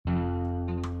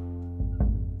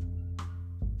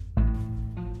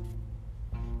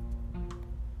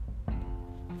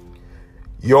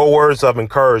Your words of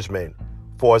encouragement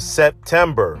for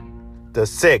September the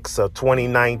 6th of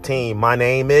 2019. My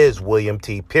name is William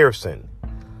T. Pearson.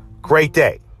 Great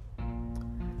day.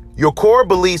 Your core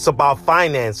beliefs about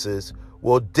finances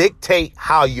will dictate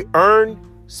how you earn,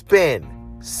 spend,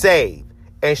 save,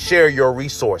 and share your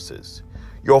resources.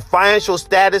 Your financial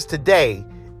status today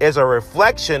is a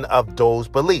reflection of those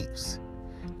beliefs.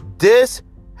 This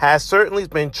has certainly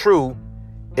been true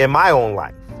in my own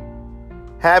life.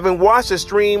 Having watched a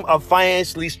stream of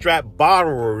financially strapped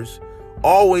borrowers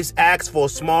always ask for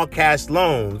small cash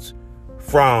loans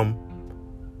from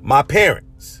my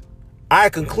parents, I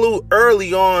conclude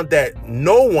early on that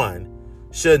no one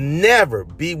should never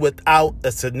be without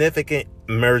a significant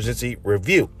emergency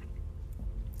review.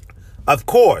 Of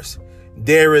course,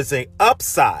 there is an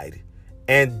upside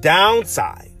and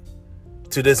downside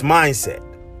to this mindset.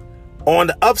 On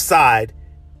the upside,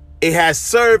 it has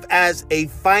served as a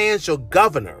financial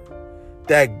governor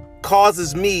that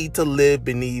causes me to live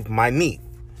beneath my need.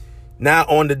 Now,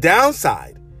 on the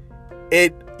downside,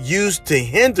 it used to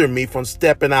hinder me from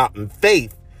stepping out in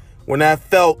faith when I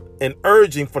felt an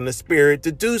urging from the Spirit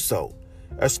to do so,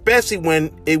 especially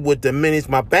when it would diminish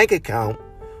my bank account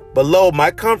below my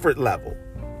comfort level.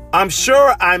 I'm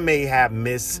sure I may have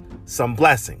missed some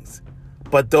blessings,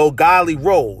 but though godly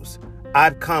rose,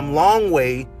 I've come a long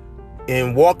way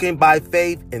in walking by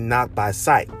faith and not by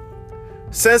sight.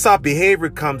 Since our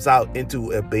behavior comes out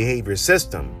into a behavior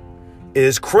system, it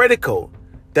is critical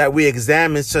that we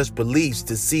examine such beliefs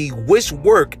to see which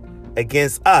work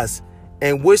against us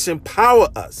and which empower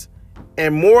us,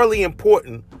 and morally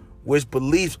important, which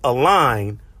beliefs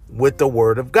align with the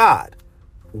Word of God,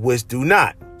 which do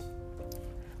not.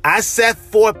 I set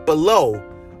forth below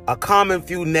a common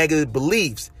few negative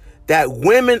beliefs that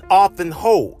women often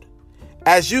hold.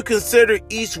 As you consider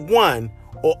each one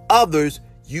or others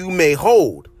you may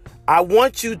hold, I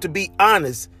want you to be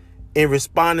honest in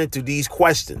responding to these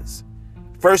questions.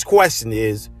 First question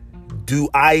is, do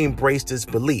I embrace this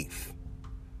belief?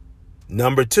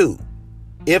 Number 2,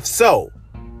 if so,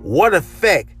 what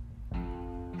effect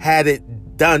had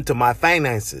it done to my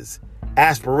finances,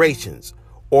 aspirations,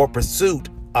 or pursuit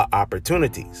of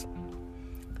opportunities?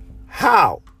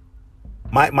 How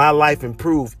might my life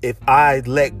improve if I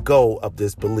let go of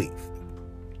this belief?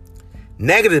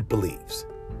 Negative beliefs.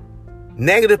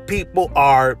 Negative people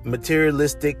are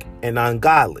materialistic and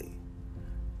ungodly.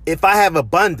 If I have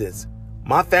abundance,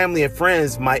 my family and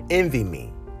friends might envy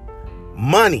me.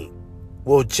 Money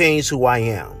will change who I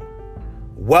am.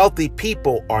 Wealthy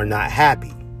people are not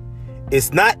happy.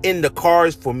 It's not in the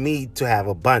cards for me to have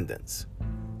abundance.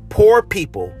 Poor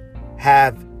people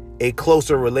have a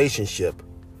closer relationship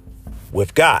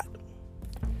with God.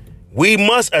 We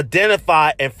must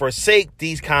identify and forsake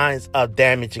these kinds of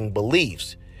damaging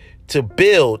beliefs to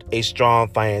build a strong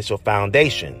financial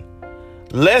foundation.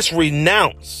 Let's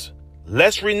renounce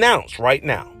right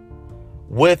now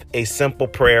with a simple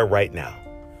prayer right now.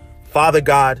 Father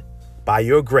God, by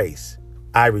your grace,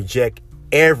 I reject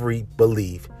every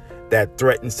belief that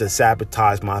threatens to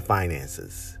sabotage my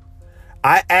finances.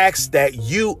 I ask that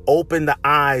you open the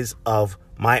eyes of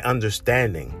my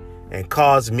understanding and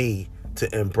cause me to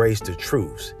embrace the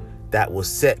truths that will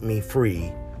set me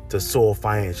free to soar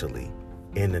financially.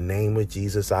 In the name of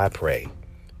Jesus, I pray.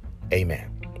 Amen.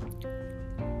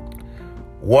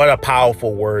 What a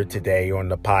powerful word today on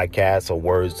the podcast of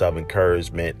Words of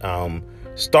Encouragement.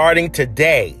 Starting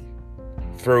today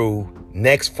through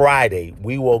next Friday,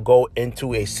 we will go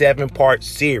into a 7-part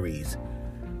series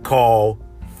called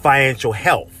Financial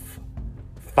Health.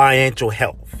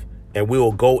 And we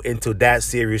will go into that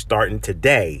series starting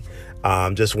today.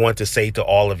 Just want to say to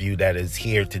all of you that is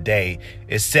here today,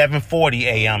 it's 7:40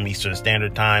 a.m. Eastern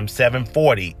Standard Time,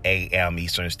 7:40 a.m.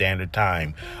 Eastern Standard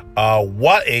Time.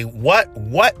 What a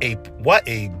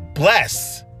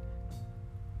blessed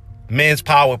Men's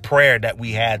Power prayer that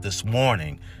we had this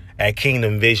morning at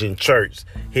Kingdom Vision Church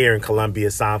here in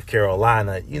Columbia, South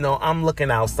Carolina. You know, I'm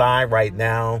looking outside right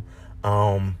now,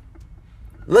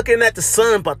 looking at the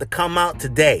sun about to come out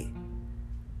today.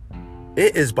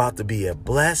 It is about to be a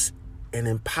blessed and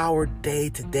empowered day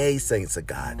today, saints of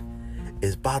God.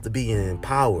 It's about to be an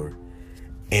empowered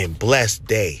and blessed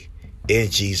day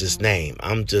in Jesus' name.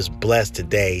 I'm just blessed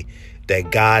today that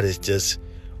God is just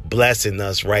blessing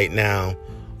us right now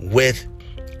with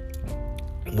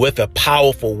a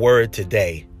powerful word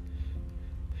today.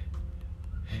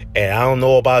 And I don't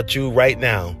know about you right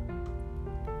now,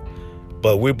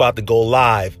 but we're about to go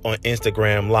live on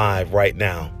Instagram Live right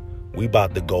now. We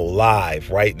about to go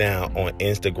live right now on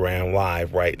Instagram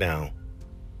Live right now.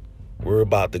 We're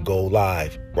about to go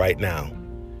live right now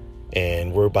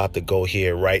And we're about to go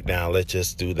here right now. Let's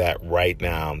just do that right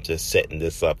now. I'm just setting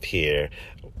this up here.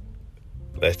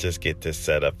 Let's just get this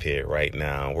set up here right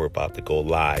now. We're about to go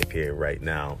live here right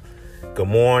now. Good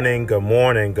morning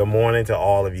to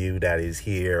all of you that is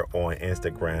here on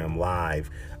Instagram Live.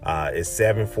 It's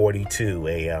 7:42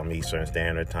 a.m. Eastern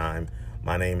Standard Time.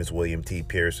 My name is William T.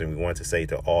 Pearson. We want to say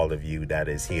to all of you that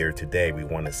is here today, we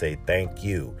want to say thank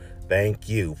you. Thank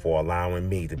you for allowing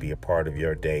me to be a part of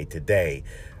your day today.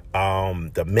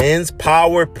 The Men's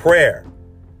Power Prayer.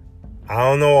 I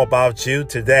don't know about you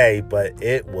today, but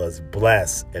it was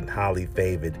blessed and highly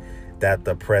favored that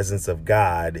the presence of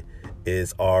God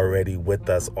is already with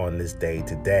us on this day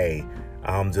today.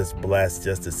 I'm just blessed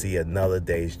just to see another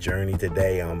day's journey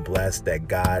today. I'm blessed that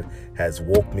God has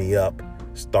woke me up,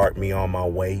 start me on my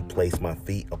way, place my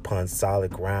feet upon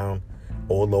solid ground.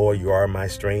 Oh Lord, you are my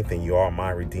strength and you are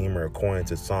my redeemer, according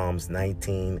to Psalms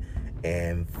 19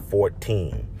 and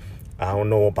 14. I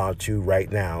don't know about you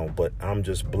right now, but I'm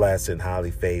just blessed and highly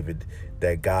favored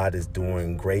that God is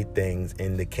doing great things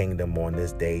in the kingdom on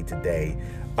this day today.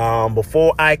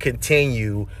 Before I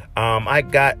continue, I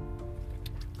got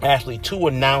actually two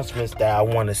announcements that I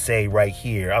want to say right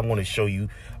here. I'm going to show you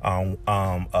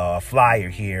a flyer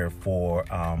here for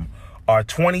our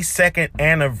 22nd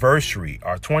anniversary,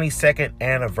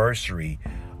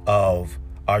 of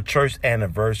our church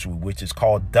anniversary, which is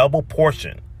called Double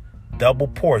Portion.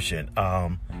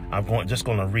 I'm just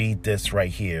going to read this right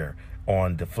here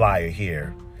on the flyer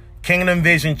here. Kingdom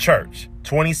Vision Church,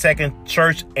 22nd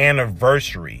church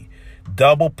anniversary,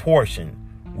 Double Portion.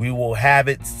 We will have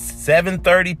it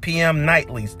 7:30 p.m.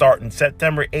 nightly starting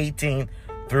September 18th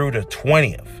through the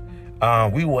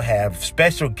 20th. We will have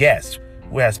special guests.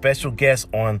 We'll have special guests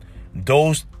on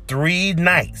those 4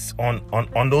 nights.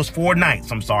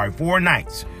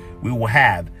 We will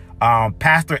have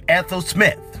Pastor Ethel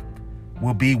Smith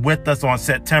will be with us on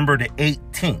September the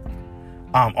 18th.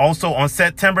 Also on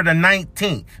September the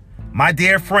 19th, my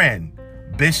dear friend,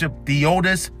 Bishop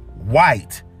Theodis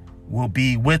White will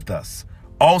be with us.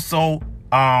 Also,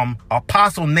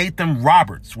 Apostle Nathan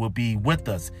Roberts will be with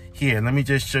us here. Let me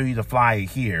just show you the flyer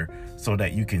here so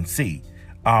that you can see.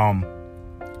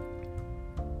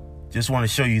 Just want to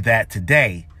show you that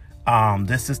today.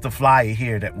 This is the flyer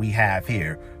here that we have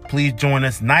here. Please join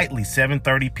us nightly,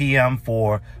 7:30 p.m.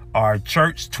 for our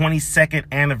church 22nd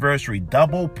anniversary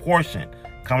Double Portion,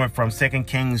 coming from 2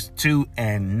 Kings 2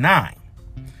 and 9.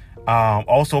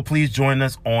 Also, please join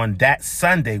us on that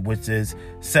Sunday, which is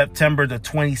September the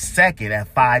 22nd at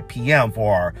 5 p.m.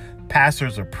 for our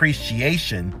Pastor's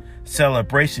Appreciation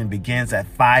celebration. Begins at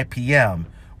 5 p.m.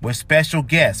 with special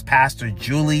guest, Pastor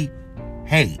Julie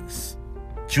Hayes.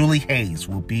 Julie Hayes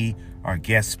will be our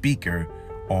guest speaker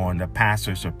on the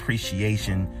Pastor's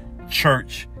Appreciation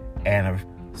Church and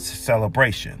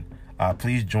celebration.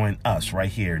 Please join us right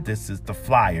here. This is the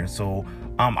flyer. So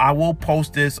I will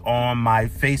post this on my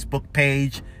Facebook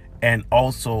page and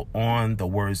also on the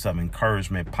Words of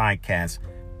Encouragement podcast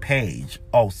page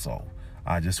also.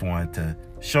 I just wanted to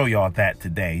show y'all that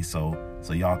today so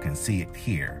y'all can see it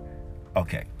here.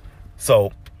 Okay.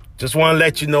 So just want to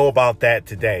let you know about that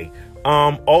today.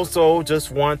 Also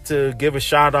just want to give a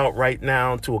shout out right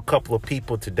now to a couple of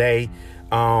people today.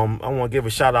 I want to give a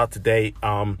shout out today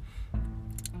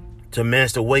to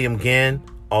Minister William Ginn,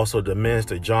 also to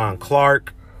Minister John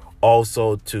Clark,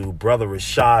 also to Brother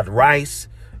Rashad Rice,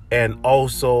 and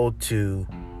also to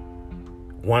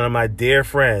one of my dear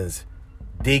friends,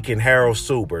 Deacon Harold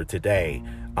Suber today.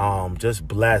 Just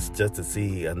blessed just to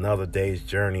see another day's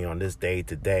journey on this day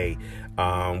today.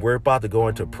 We're about to go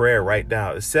into prayer right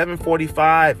now. It's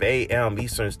 7:45 a.m.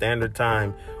 Eastern Standard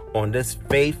Time on this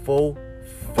faithful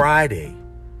Friday.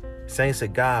 Saints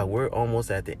of God, we're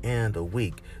almost at the end of the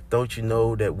week. Don't you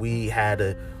know that we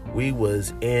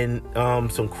was in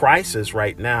some crisis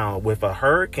right now with a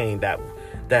hurricane that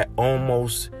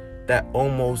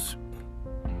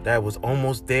was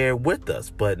almost there with us,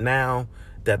 but now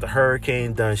that the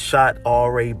hurricane done shot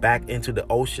already back into the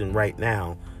ocean right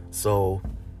now, so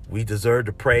we deserve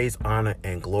the praise, honor,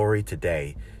 and glory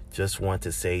today. Just want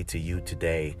to say to you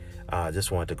today,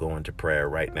 just want to go into prayer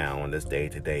right now on this day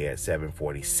today at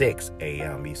 7:46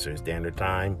 a.m. Eastern Standard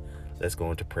Time. Let's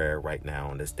go into prayer right now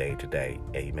on this day today.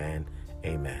 Amen.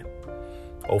 Amen.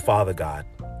 Oh, Father God,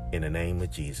 in the name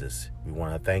of Jesus, we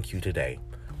want to thank you today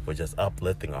for just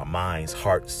uplifting our minds,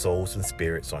 hearts, souls, and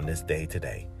spirits on this day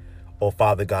today. Oh,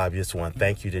 Father God, we just want to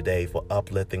thank you today for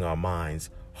uplifting our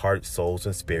minds, hearts, souls,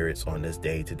 and spirits on this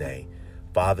day today.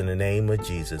 Father, in the name of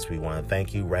Jesus, we want to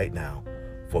thank you right now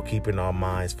for keeping our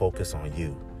minds focused on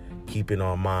you, keeping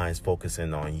our minds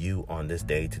focusing on you on this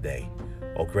day today.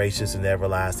 Oh, gracious and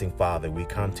everlasting Father, we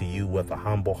come to you with a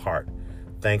humble heart,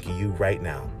 thanking you right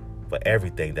now for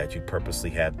everything that you purposely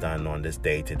have done on this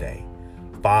day today.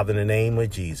 Father, in the name of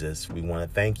Jesus, we want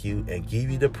to thank you and give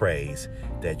you the praise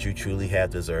that you truly have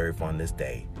deserved on this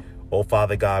day. Oh,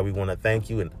 Father God, we want to thank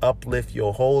you and uplift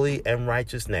your holy and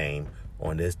righteous name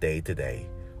on this day today.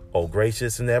 Oh,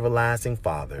 gracious and everlasting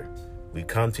Father, we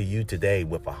come to you today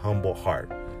with a humble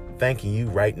heart, thanking you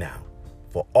right now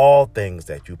for all things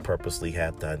that you purposely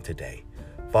have done today.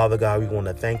 Father God, we want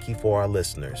to thank you for our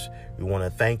listeners. We want to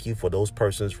thank you for those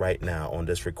persons right now on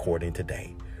this recording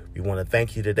today. We want to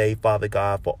thank you today, Father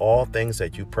God, for all things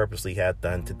that you purposely have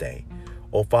done today.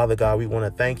 Oh, Father God, we want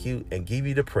to thank you and give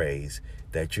you the praise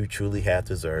that you truly have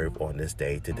deserved on this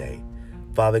day today.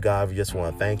 Father God, we just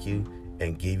want to thank you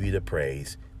and give you the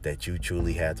praise that you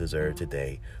truly have deserved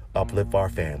today. Uplift our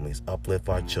families, uplift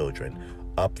our children,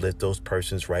 uplift those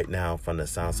persons right now from the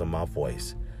sounds of my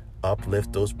voice.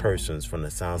 Uplift those persons from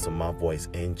the sounds of my voice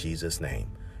in Jesus'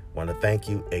 name. I want to thank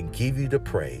you and give you the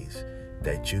praise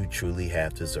that you truly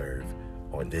have deserved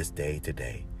on this day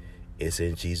today. It's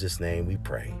in Jesus' name we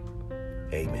pray.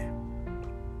 Amen.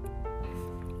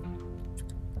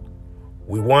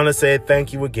 We want to say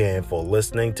thank you again for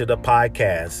listening to the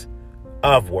podcast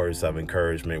of Words of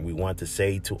Encouragement. We want to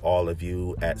say to all of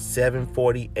you at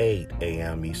 7:48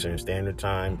 a.m. Eastern Standard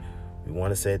Time, we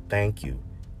want to say thank you.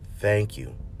 Thank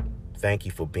you. Thank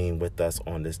you for being with us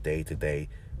on this day today.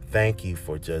 Thank you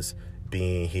for just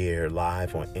being here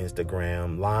live on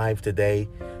Instagram live today.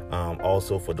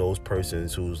 Also for those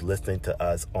persons who's listening to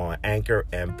us on Anchor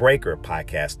and Breaker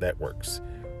podcast networks.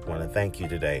 I want to thank you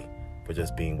today for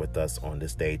just being with us on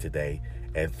this day today.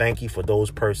 And thank you for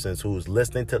those persons who's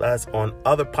listening to us on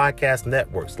other podcast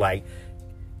networks like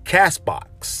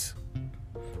Castbox.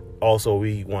 Also,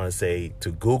 we want to say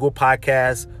to Google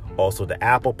Podcasts, also to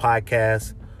Apple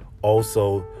Podcasts,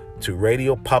 also to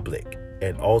Radio Public,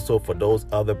 and also for those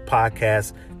other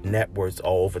podcast networks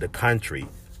all over the country.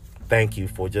 Thank you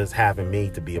for just having me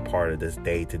to be a part of this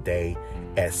day today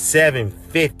at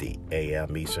 7:50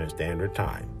 a.m. Eastern Standard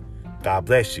Time. God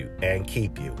bless you and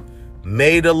keep you.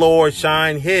 May the Lord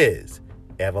shine his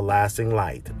everlasting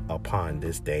light upon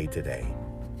this day today.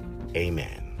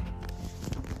 Amen.